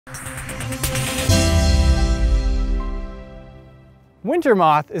Winter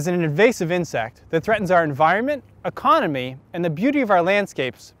moth is an invasive insect that threatens our environment, economy, and the beauty of our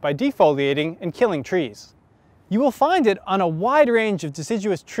landscapes by defoliating and killing trees. You will find it on a wide range of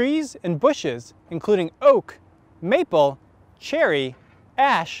deciduous trees and bushes, including oak, maple, cherry,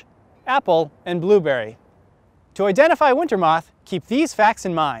 ash, apple, and blueberry. To identify winter moth, keep these facts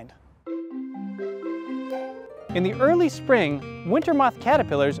in mind. In the early spring, winter moth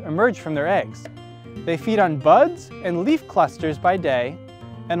caterpillars emerge from their eggs. They feed on buds and leaf clusters by day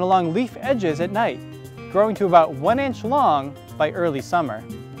and along leaf edges at night, growing to about 1 inch long by early summer.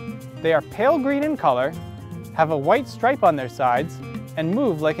 They are pale green in color, have a white stripe on their sides, and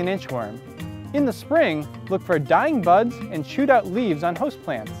move like an inchworm. In the spring, look for dying buds and chewed out leaves on host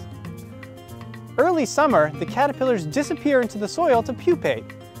plants. Early summer, the caterpillars disappear into the soil to pupate,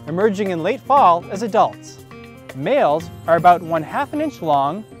 emerging in late fall as adults. Males are about 1/2 inch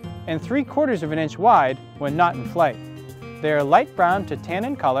long and 3/4 inch wide when not in flight. They are light brown to tan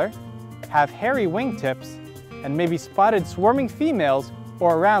in color, have hairy wingtips, and may be spotted swarming females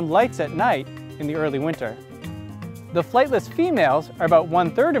or around lights at night in the early winter. The flightless females are about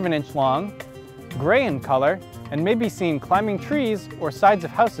 1/3 inch long, gray in color, and may be seen climbing trees or sides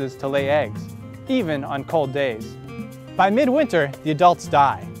of houses to lay eggs, even on cold days. By midwinter, the adults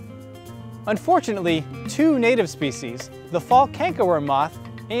die. Unfortunately, 2 native species, the fall cankerworm moth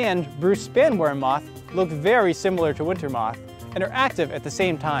and Bruce spanworm moth, look very similar to winter moth and are active at the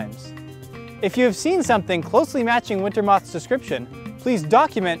same times. If you have seen something closely matching winter moth's description, please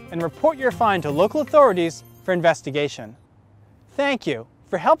document and report your find to local authorities for investigation. Thank you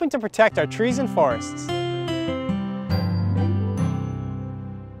for helping to protect our trees and forests.